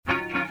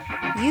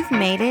You've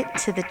made it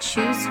to the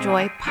Choose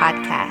Joy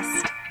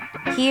podcast.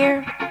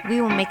 Here,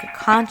 we will make a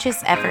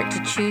conscious effort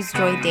to choose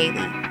joy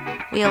daily.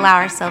 We allow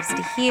ourselves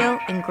to heal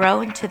and grow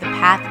into the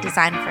path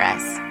designed for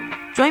us.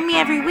 Join me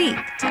every week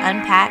to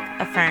unpack,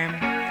 affirm,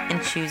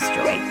 and choose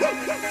joy.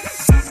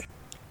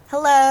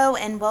 Hello,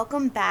 and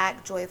welcome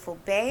back, joyful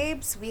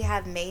babes. We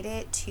have made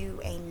it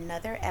to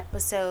another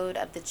episode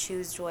of the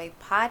Choose Joy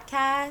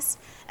podcast,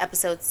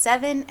 episode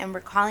 7, and we're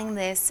calling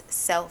this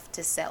Self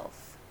to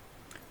Self.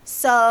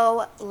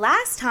 So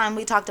last time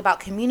we talked about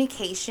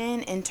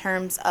communication in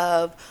terms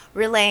of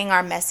relaying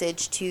our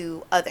message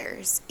to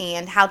others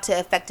and how to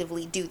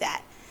effectively do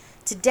that.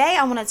 Today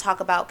I want to talk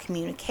about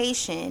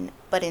communication,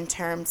 but in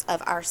terms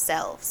of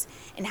ourselves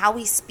and how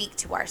we speak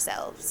to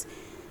ourselves.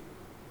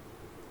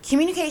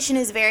 Communication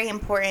is very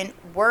important.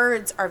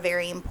 Words are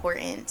very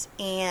important,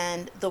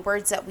 and the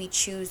words that we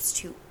choose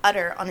to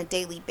utter on a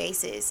daily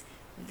basis,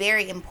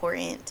 very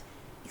important,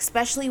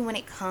 especially when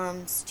it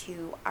comes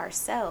to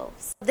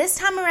ourselves. This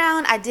time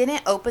around, I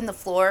didn't open the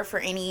floor for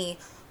any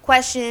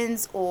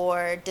questions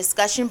or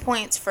discussion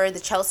points for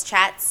the Chelsea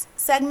Chats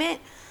segment,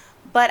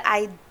 but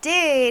I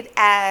did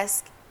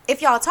ask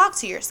if y'all talk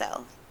to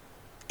yourself.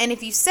 And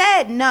if you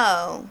said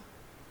no,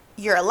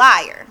 you're a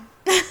liar.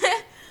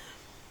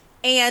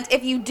 And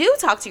if you do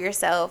talk to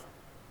yourself,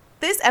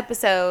 this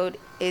episode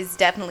is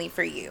definitely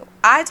for you.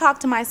 I talk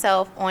to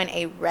myself on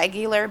a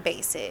regular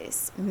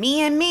basis.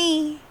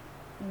 Me,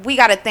 we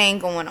got a thing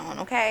going on,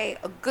 okay?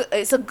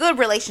 It's a good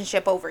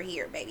relationship over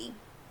here, baby.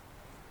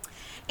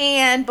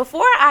 And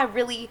before I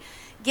really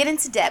get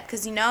into depth,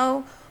 because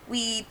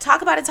we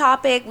talk about a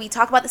topic, we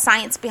talk about the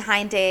science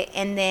behind it,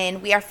 and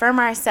then we affirm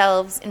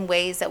ourselves in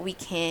ways that we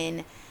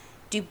can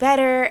do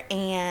better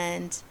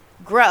and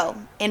grow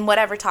in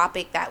whatever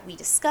topic that we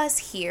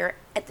discuss here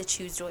at the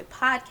Choose Joy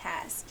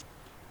podcast.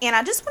 And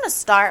I just want to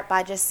start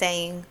by just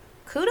saying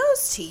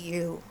kudos to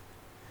you.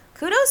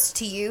 Kudos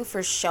to you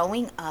for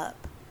showing up.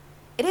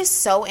 It is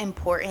so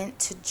important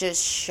to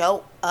just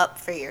show up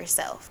for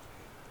yourself.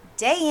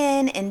 Day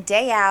in and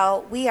day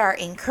out, we are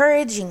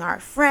encouraging our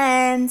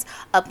friends,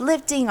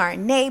 uplifting our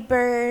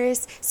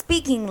neighbors,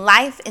 speaking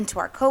life into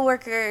our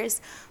coworkers.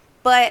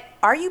 But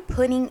are you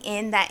putting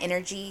in that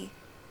energy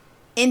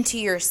into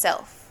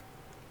yourself?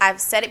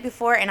 I've said it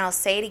before and I'll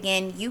say it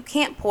again. You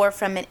can't pour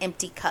from an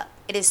empty cup.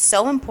 It is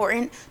so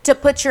important to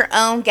put your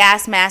own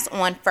gas mask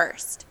on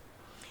first.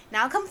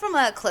 Now, I come from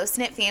a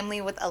close-knit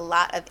family with a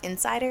lot of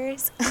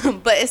insiders,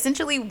 but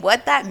essentially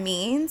what that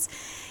means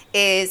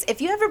is if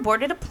you ever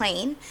boarded a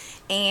plane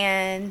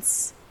and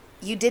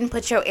you didn't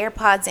put your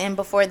AirPods in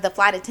before the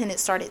flight attendant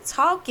started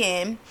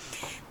talking,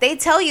 they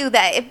tell you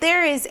that if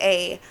there is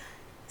a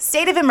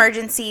state of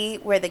emergency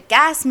where the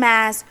gas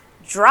mask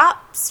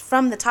drops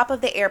from the top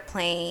of the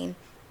airplane,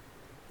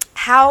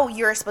 how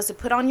you're supposed to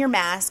put on your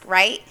mask,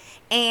 right?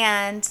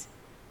 And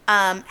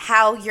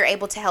how you're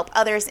able to help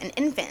others and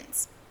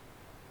infants.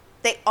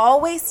 They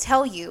always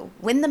tell you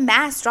when the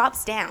mask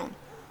drops down,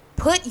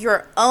 put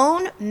your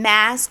own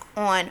mask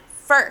on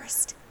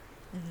first,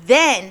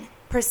 then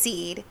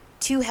proceed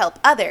to help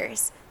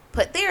others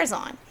put theirs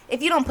on.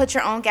 If you don't put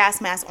your own gas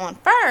mask on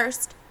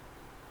first,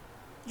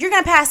 you're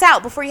going to pass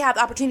out before you have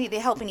the opportunity to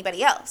help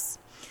anybody else.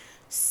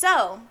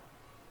 So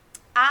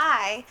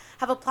I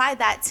have applied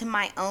that to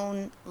my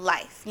own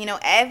life.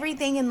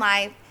 Everything in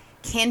life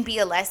can be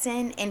a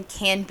lesson and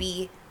can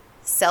be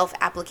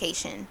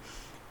self-application.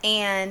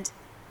 And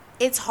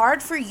it's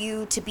hard for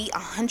you to be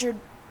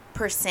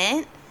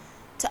 100%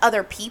 to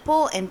other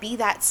people and be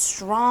that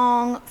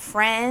strong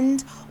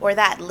friend or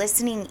that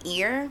listening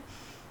ear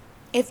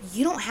if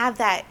you don't have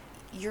that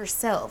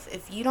yourself.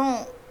 If you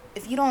don't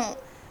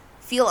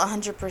feel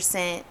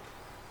 100%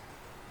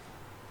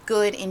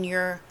 good in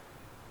your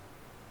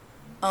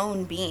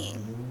own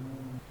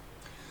being.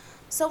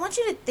 So I want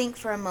you to think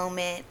for a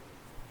moment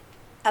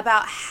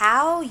about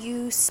how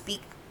you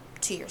speak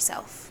to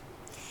yourself.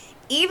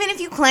 Even if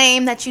you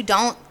claim that you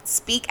don't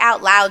speak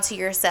out loud to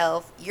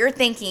yourself, you're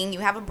thinking, you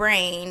have a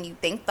brain, you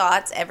think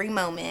thoughts every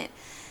moment.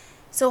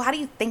 So how do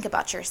you think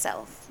about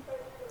yourself?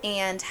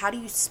 And how do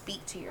you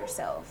speak to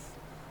yourself?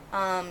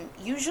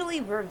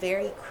 Usually we're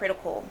very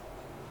critical,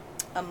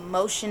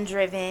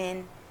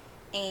 emotion-driven,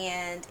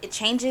 and it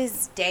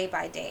changes day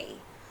by day.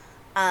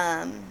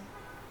 I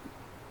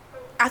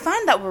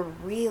find that we're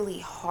really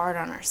hard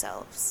on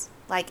ourselves,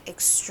 like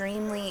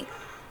extremely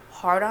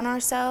hard on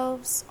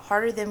ourselves,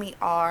 harder than we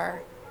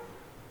are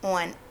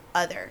on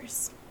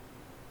others.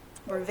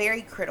 We're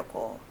very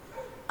critical.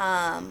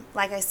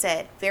 Like I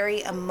said,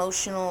 very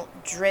emotional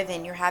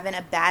driven. You're having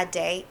a bad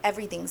day,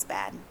 everything's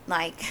bad.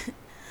 Like,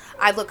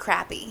 I look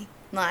crappy.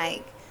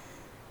 Like,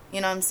 you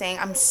know what I'm saying?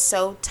 I'm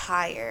so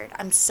tired.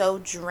 I'm so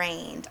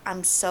drained.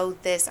 I'm so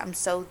this. I'm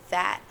so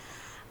that.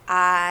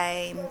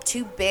 I'm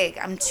too big.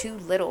 I'm too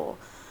little.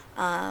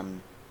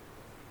 I'm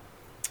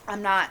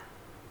not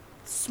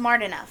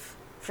smart enough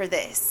for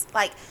this.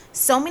 Like,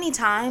 so many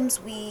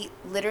times we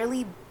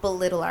literally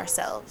belittle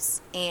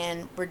ourselves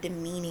and we're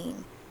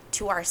demeaning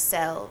to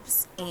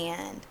ourselves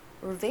and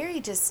we're very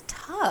just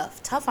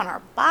tough on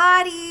our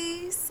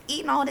bodies,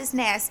 eating all this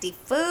nasty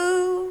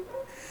food,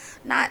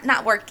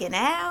 not working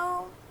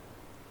out.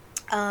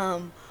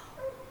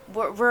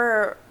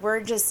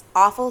 We're just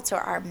awful to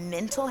our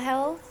mental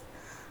health,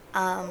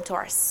 to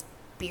our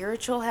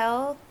spiritual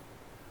health,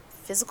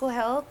 physical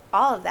health,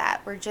 all of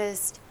that. We're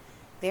just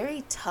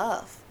very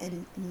tough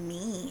and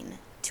mean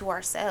to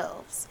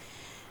ourselves.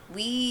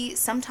 We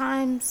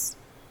sometimes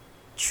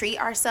treat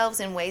ourselves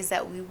in ways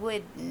that we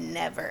would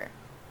never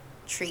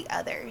treat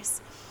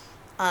others.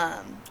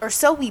 Or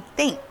so we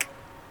think,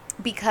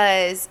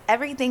 because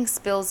everything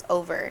spills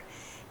over.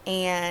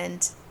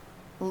 And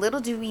little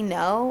do we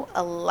know,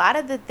 a lot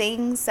of the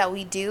things that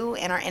we do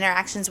in our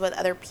interactions with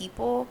other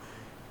people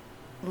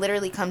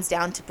literally comes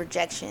down to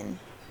projection.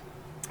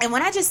 And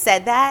when I just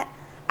said that,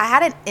 I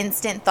had an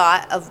instant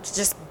thought of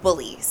just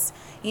bullies.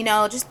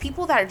 Just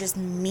people that are just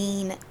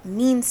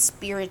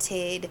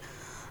mean-spirited.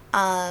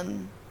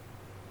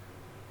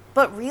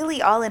 But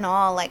really, all in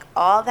all, like,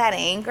 all that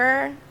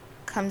anger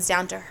comes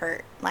down to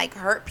hurt. Like,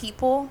 hurt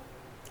people.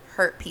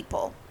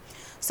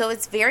 So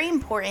it's very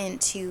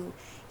important to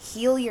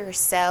heal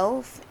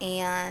yourself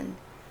and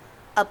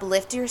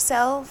uplift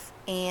yourself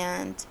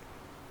and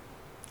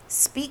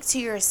speak to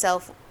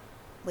yourself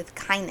with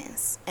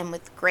kindness and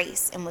with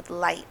grace and with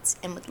light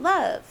and with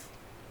love.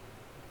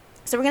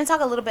 So we're going to talk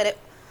a little bit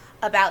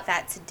about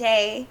that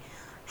today,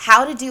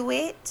 how to do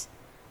it,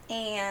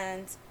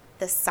 and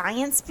the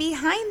science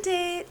behind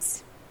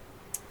it.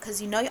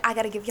 Because I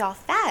got to give y'all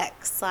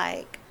facts.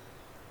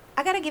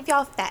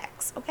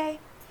 Okay?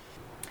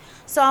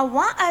 So I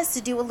want us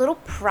to do a little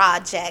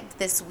project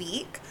this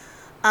week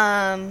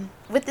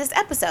with this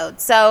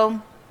episode.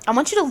 So I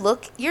want you to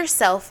look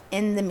yourself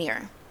in the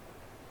mirror.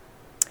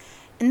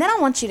 And then I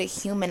want you to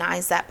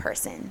humanize that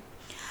person.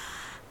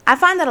 I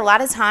find that a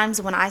lot of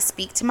times when I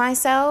speak to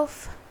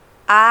myself,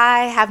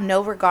 I have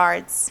no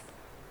regards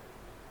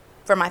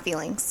for my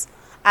feelings.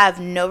 I have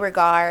no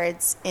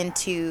regards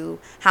into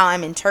how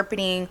I'm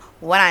interpreting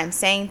what I'm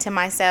saying to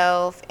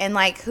myself. And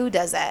who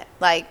does that?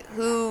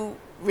 Who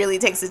really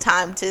takes the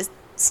time to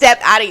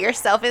step out of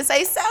yourself and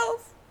say,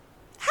 "Self,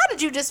 how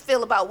did you just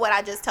feel about what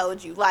I just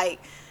told you?"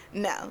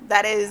 No,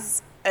 that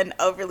is an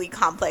overly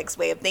complex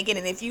way of thinking.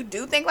 And if you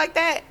do think like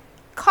that,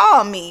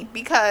 call me,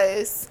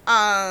 because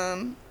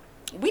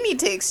we need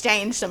to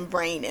exchange some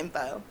brain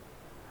info.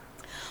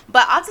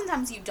 But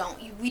oftentimes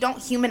we don't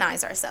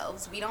humanize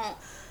ourselves. We don't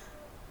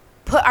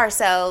put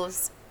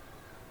ourselves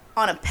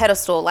on a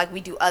pedestal like we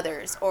do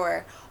others,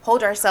 or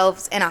hold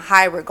ourselves in a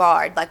high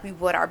regard like we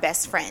would our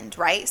best friend,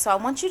 right? So I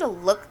want you to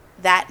look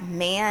that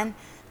man,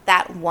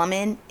 that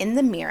woman in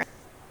the mirror,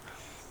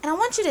 and I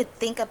want you to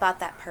think about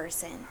that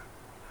person.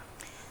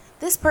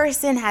 This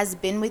person has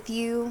been with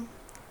you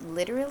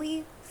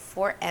literally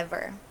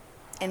forever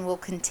and will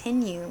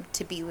continue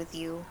to be with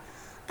you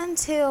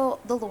until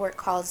the Lord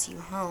calls you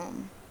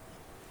home.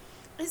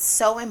 It's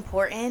so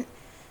important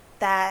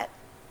that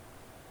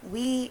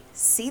we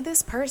see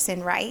this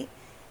person, right?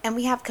 And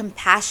we have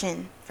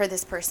compassion for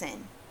this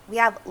person. We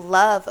have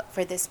love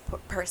for this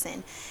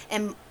person.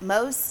 And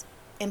most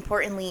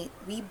importantly,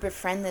 we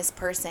befriend this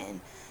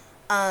person.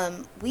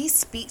 We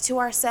speak to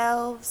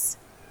ourselves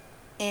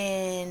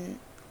in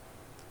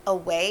a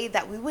way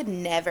that we would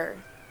never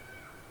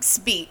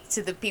speak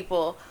to the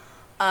people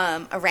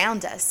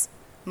around us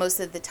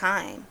most of the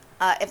time.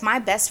 If my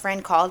best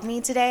friend called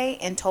me today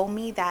and told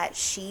me that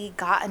she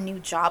got a new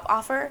job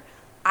offer,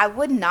 I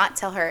would not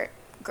tell her,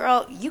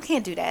 "Girl, you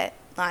can't do that.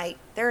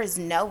 There is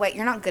no way.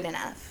 You're not good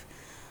enough.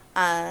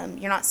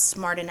 You're not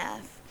smart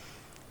enough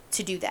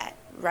to do that,"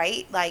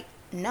 right?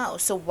 No.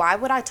 So why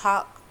would I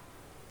talk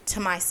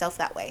to myself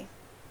that way?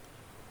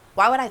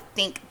 Why would I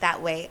think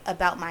that way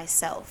about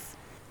myself?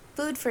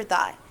 Food for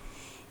thought.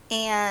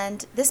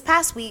 And this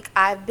past week,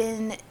 I've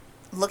been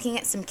looking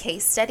at some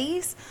case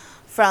studies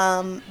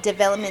from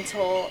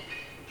developmental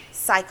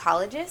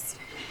psychologists.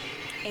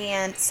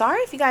 And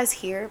sorry if you guys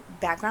hear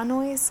background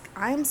noise.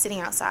 I'm sitting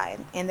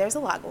outside and there's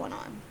a lot going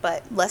on,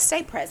 but let's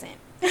stay present.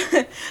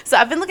 So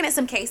I've been looking at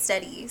some case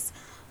studies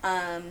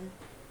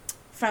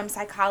from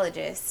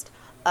psychologists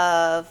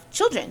of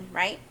children,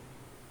 right?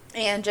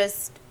 And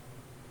just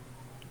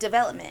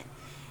development.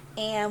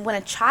 And when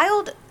a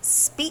child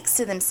speaks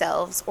to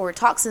themselves or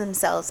talks to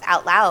themselves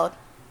out loud,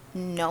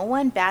 no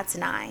one bats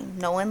an eye.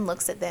 No one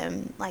looks at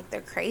them like they're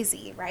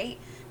crazy, right?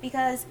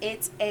 Because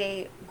it's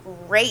a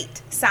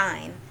great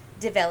sign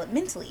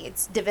developmentally.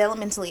 It's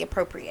developmentally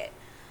appropriate.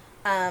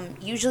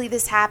 Usually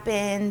this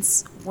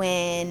happens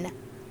when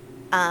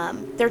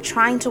they're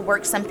trying to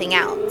work something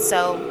out.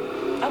 So,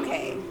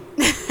 okay.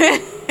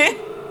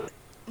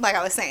 Like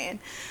I was saying,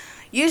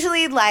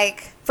 usually,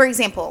 for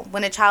example,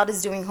 when a child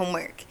is doing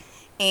homework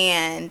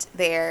and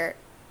they're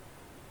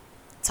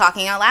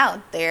talking out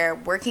loud, they're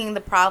working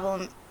the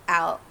problem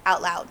out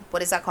loud.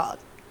 What is that called?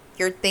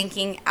 You're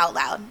thinking out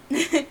loud.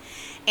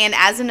 And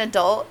as an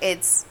adult,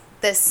 it's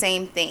the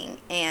same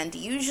thing. And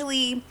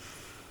usually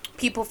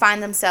people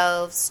find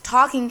themselves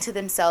talking to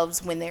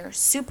themselves when they're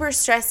super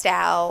stressed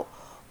out,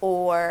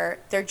 or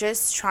they're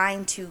just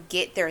trying to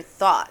get their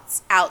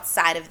thoughts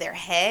outside of their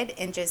head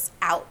and just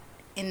out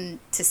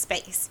into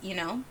space,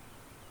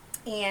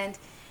 And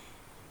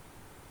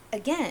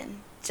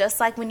again, just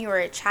like when you were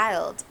a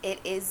child, it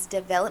is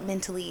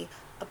developmentally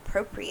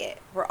appropriate.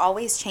 We're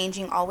always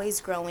changing,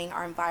 always growing.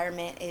 Our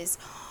environment is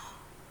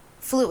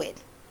fluid.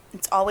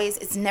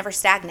 It's never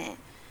stagnant.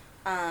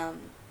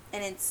 And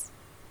it's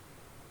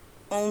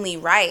only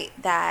right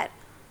that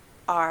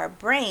our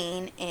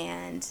brain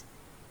and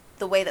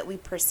the way that we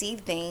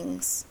perceive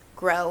things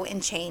grow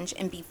and change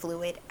and be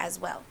fluid as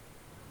well.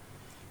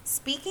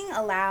 Speaking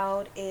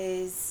aloud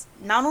is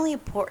not only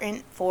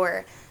important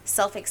for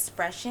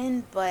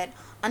self-expression, but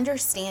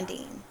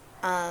understanding.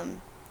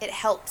 It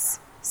helps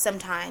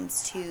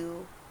sometimes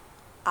to,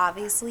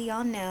 obviously,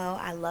 y'all know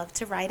I love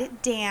to write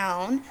it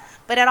down,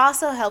 but it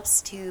also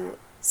helps to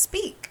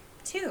speak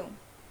too.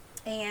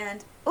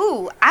 And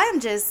I'm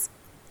just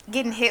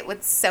getting hit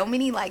with so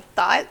many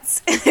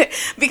thoughts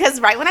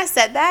because right when I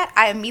said that,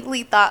 I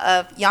immediately thought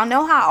of, y'all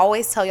know how I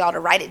always tell y'all to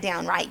write it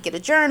down, right? Get a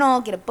journal,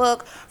 get a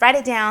book, write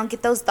it down,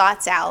 get those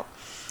thoughts out.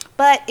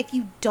 But if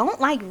you don't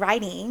like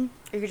writing,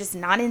 or you're just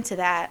not into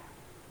that,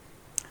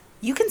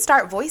 you can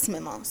start voice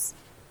memos.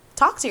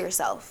 Talk to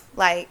yourself.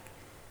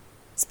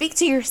 Speak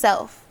to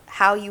yourself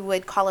how you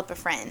would call up a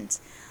friend.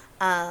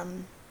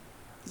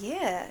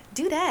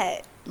 Do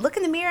that. Look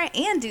in the mirror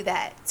and do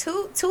that.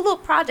 Two little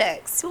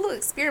projects, 2 little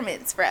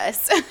experiments for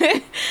us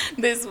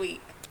this week.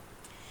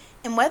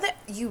 And whether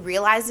you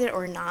realize it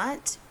or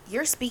not,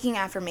 you're speaking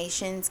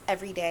affirmations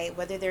every day,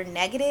 whether they're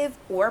negative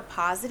or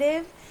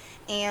positive.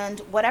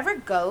 And whatever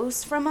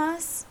goes from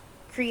us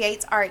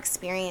creates our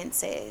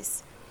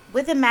experiences.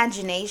 With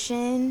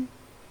imagination,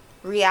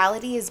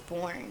 reality is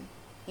born,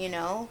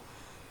 I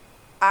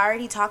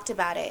already talked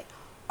about it.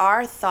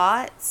 Our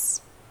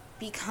thoughts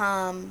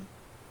become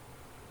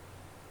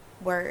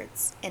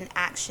words and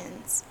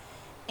actions.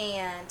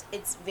 And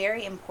it's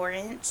very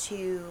important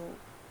to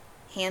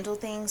handle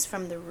things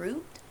from the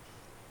root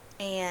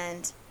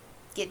and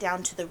get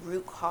down to the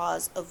root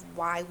cause of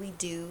why we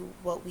do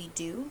what we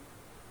do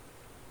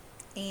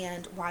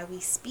and why we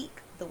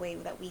speak the way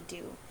that we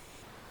do.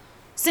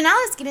 So now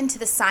let's get into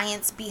the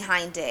science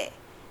behind it.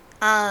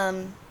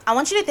 I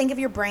want you to think of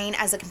your brain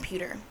as a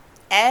computer.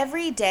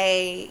 Every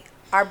day,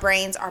 our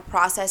brains are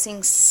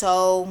processing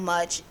so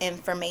much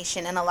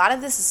information. And a lot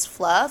of this is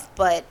fluff,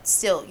 but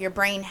still, your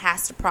brain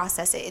has to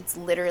process it. It's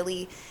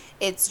literally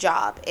its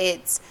job.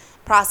 It's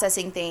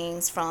processing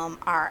things from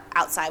our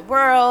outside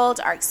world,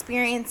 our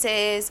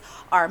experiences,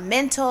 our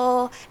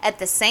mental. At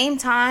the same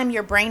time,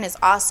 your brain is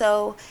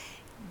also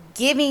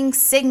giving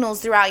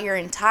signals throughout your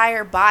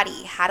entire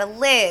body. How to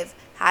live,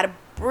 how to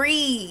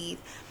breathe,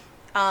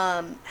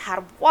 how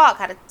to walk,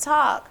 how to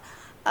talk.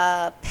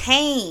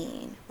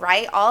 Pain,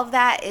 right? All of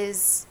that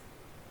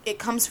it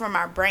comes from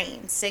our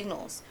brain,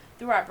 signals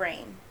through our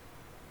brain.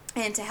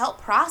 And to help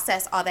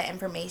process all that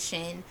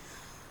information,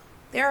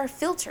 there are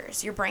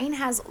filters. Your brain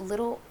has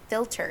little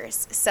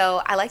filters.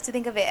 So I like to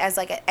think of it as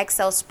like an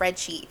Excel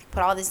spreadsheet. You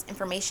put all this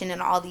information in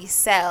all these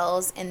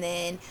cells, and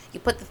then you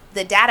put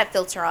the data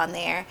filter on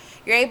there.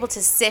 You're able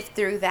to sift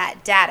through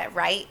that data,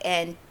 right?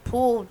 And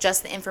pull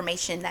just the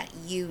information that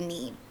you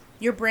need.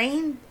 Your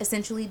brain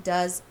essentially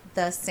does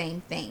the same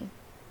thing.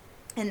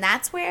 And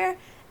that's where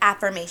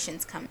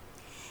affirmations come.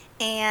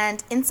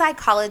 And in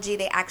psychology,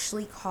 they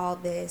actually call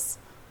this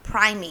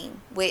priming,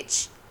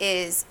 which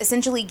is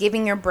essentially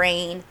giving your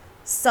brain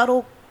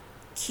subtle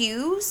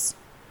cues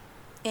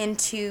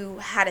into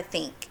how to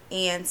think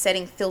and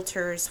setting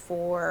filters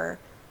for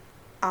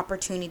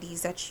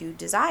opportunities that you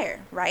desire,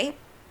 right?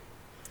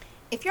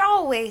 If you're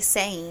always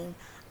saying,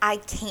 I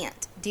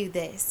can't do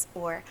this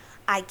or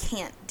I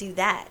can't do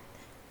that,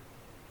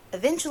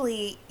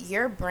 eventually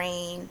your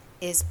brain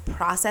is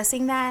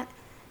processing that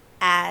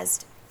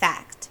as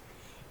fact.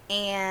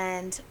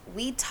 And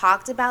we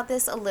talked about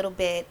this a little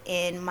bit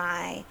in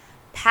my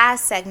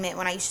past segment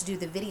when I used to do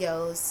the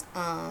videos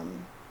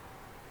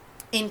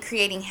in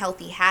creating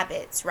healthy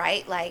habits,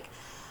 right?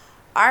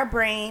 Our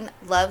brain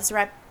loves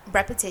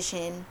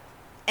repetition,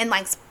 and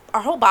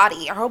our whole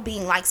body, our whole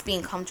being likes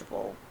being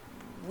comfortable.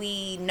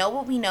 We know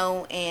what we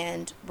know,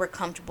 and we're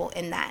comfortable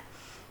in that.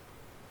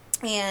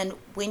 And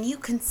when you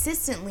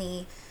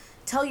consistently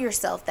tell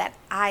yourself that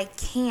I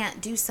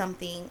can't do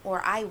something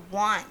or I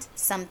want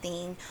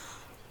something,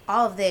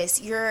 all of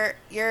this, you're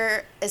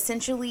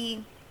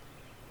essentially,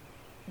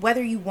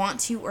 whether you want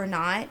to or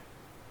not,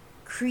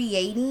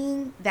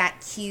 creating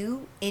that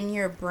cue in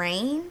your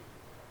brain,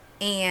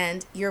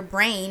 and your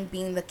brain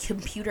being the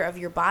computer of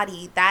your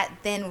body, that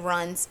then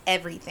runs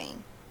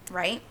everything,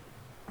 right?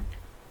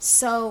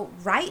 So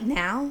right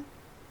now,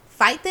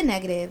 fight the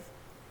negative,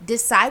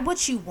 decide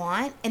what you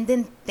want, and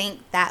then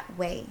think that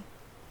way.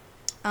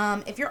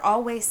 If you're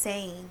always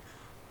saying,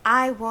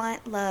 I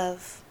want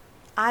love,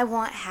 I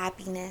want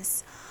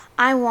happiness,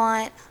 I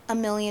want $1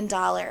 million,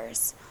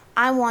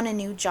 I want a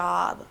new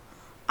job,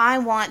 I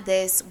want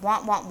this,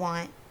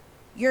 want,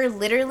 you're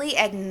literally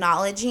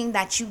acknowledging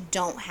that you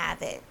don't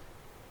have it.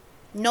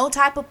 No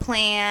type of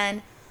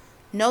plan,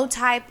 no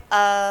type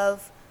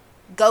of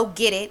go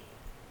get it.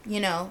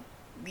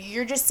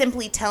 You're just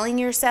simply telling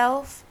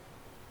yourself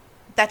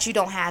that you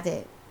don't have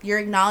it. You're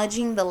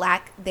acknowledging the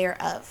lack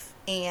thereof.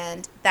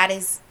 And that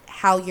is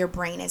how your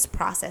brain is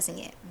processing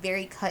it.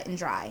 Very cut and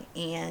dry.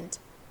 And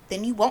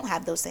then you won't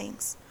have those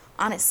things,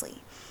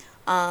 honestly.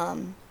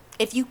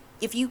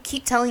 If you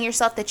keep telling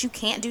yourself that you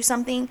can't do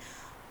something,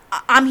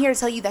 I'm here to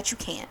tell you that you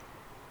can't.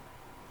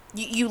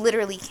 You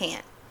literally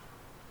can't.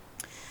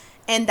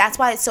 And that's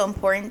why it's so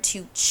important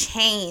to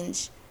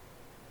change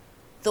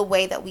the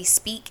way that we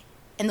speak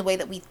and the way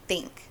that we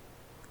think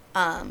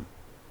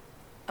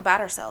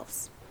about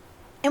ourselves.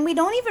 And we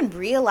don't even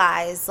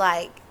realize,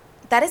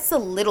 that it's the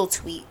little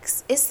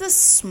tweaks. It's the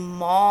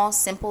small,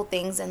 simple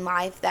things in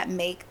life that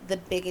make the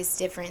biggest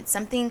difference.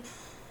 Something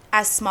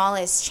as small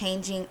as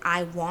changing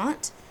I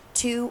want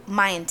to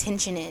my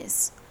intention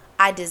is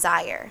I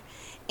desire.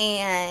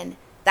 And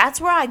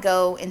that's where I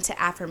go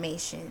into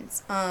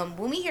affirmations.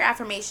 When we hear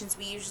affirmations,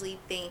 we usually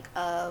think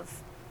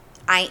of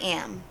I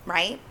am,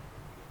 right?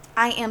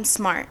 I am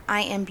smart.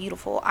 I am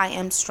beautiful. I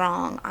am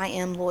strong. I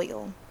am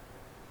loyal.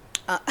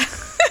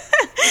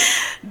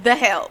 The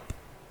help.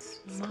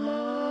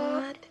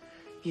 Smart,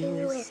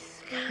 you is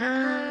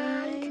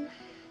kind,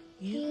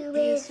 you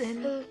is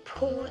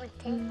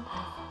important.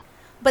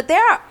 But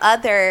there are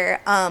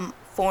other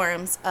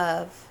forms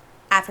of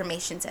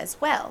affirmations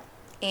as well.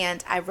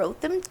 And I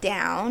wrote them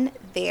down.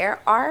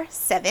 There are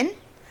 7.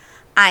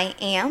 I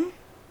am,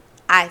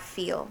 I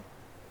feel,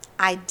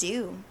 I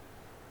do,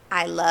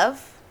 I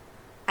love,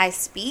 I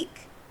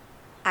speak,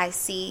 I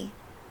see,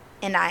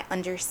 and I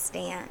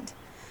understand.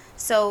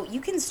 So you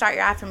can start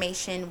your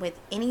affirmation with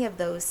any of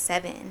those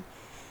 7.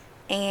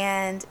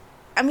 And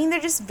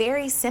they're just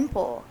very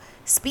simple.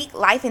 Speak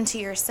life into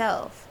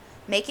yourself.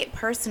 Make it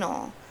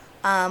personal.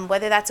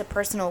 Whether that's a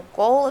personal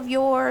goal of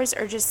yours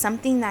or just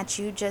something that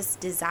you just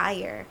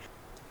desire.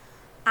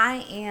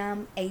 I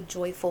am a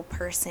joyful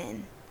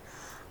person.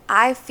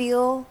 I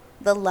feel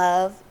the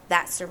love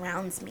that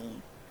surrounds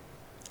me.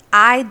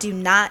 I do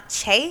not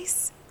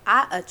chase,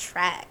 I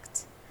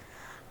attract.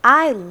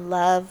 I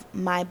love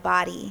my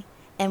body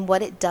and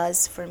what it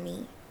does for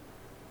me.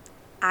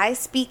 I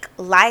speak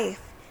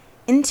life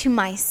into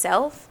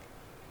myself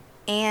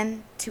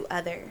and to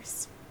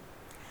others.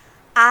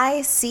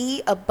 I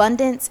see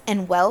abundance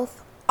and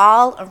wealth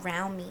all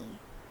around me.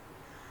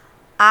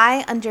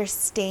 I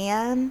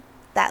understand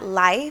that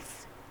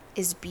life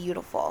is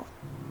beautiful.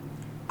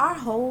 Our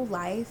whole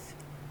life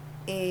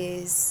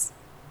is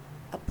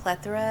a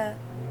plethora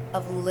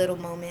of little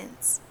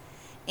moments,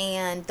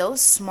 and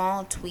those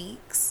small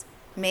tweaks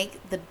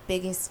make the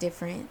biggest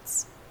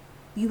difference.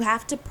 You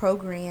have to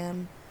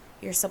program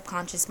your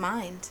subconscious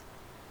mind.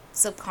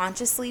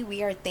 Subconsciously,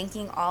 we are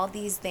thinking all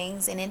these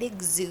things, and it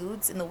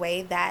exudes in the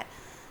way that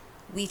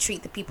we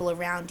treat the people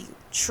around you.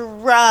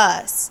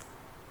 Trust.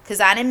 Because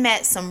I done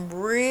met some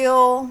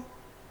real,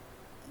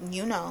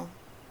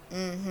 some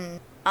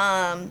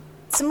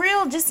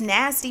real just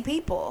nasty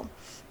people.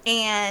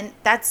 And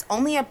that's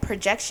only a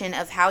projection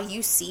of how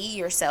you see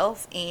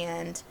yourself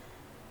and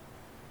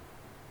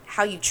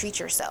how you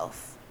treat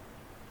yourself.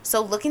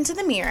 So look into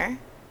the mirror,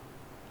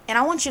 and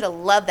I want you to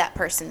love that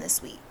person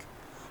this week.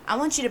 I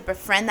want you to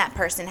befriend that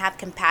person, have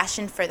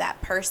compassion for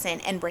that person,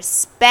 and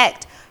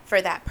respect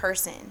for that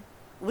person.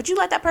 Would you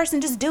let that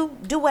person just do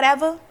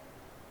whatever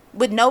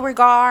with no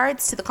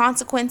regards to the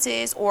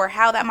consequences or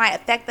how that might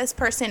affect this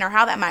person or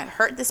how that might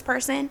hurt this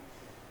person?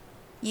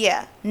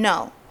 Yeah,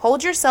 no.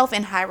 Hold yourself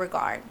in high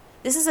regard.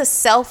 This is a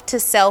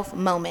self-to-self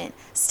moment.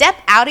 Step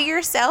out of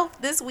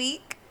yourself this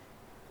week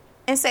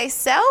and say,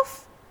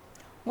 self,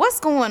 what's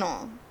going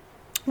on?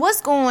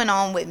 What's going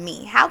on with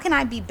me? How can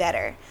I be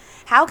better?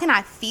 How can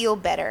I feel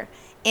better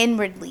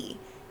inwardly?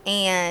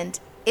 And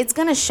it's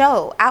going to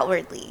show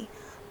outwardly.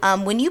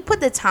 When you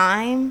put the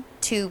time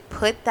to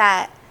put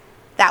that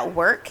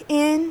work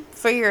in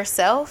for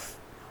yourself,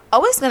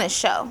 it's going to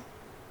show.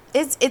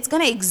 It's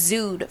going to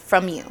exude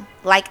from you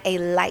like a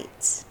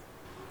light.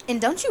 And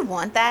don't you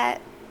want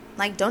that?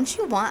 Don't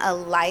you want a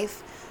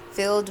life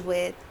filled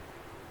with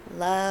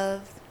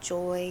love,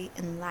 joy,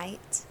 and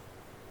light?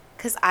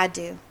 Because I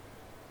do.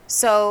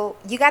 So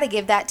you got to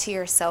give that to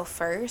yourself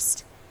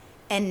first.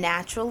 And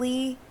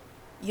naturally,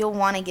 you'll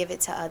want to give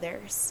it to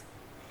others.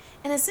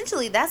 And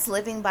essentially, that's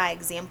living by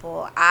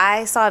example.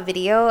 I saw a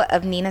video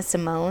of Nina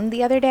Simone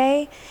the other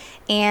day,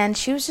 and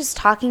she was just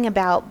talking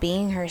about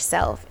being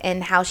herself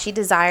and how she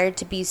desired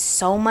to be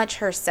so much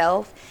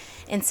herself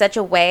in such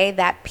a way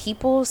that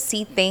people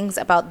see things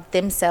about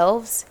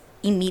themselves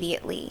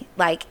immediately.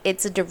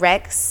 It's a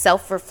direct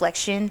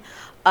self-reflection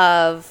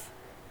of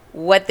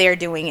what they're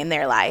doing in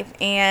their life.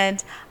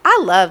 And I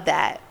love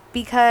that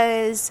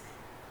because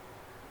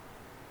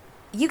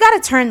you got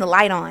to turn the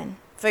light on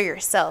for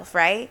yourself,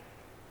 right?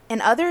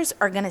 And others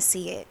are going to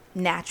see it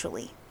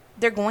naturally.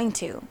 They're going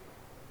to.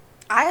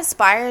 I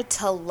aspire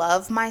to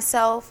love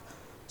myself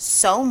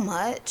so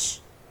much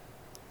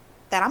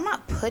that I'm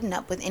not putting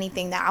up with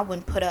anything that I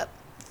wouldn't put up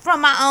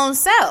from my own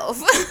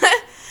self.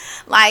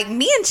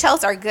 Me and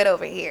Chelsea are good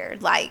over here.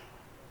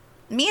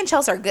 Me and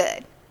Chelsea are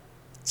good.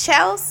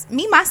 Chels,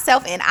 me,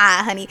 myself, and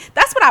I, honey.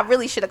 That's what I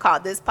really should have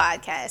called this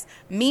podcast.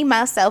 Me,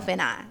 myself,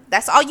 and I.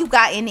 That's all you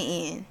got in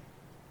the end.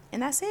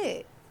 And that's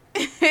it.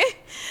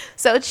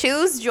 So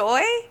choose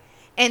joy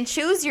and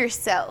choose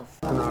yourself.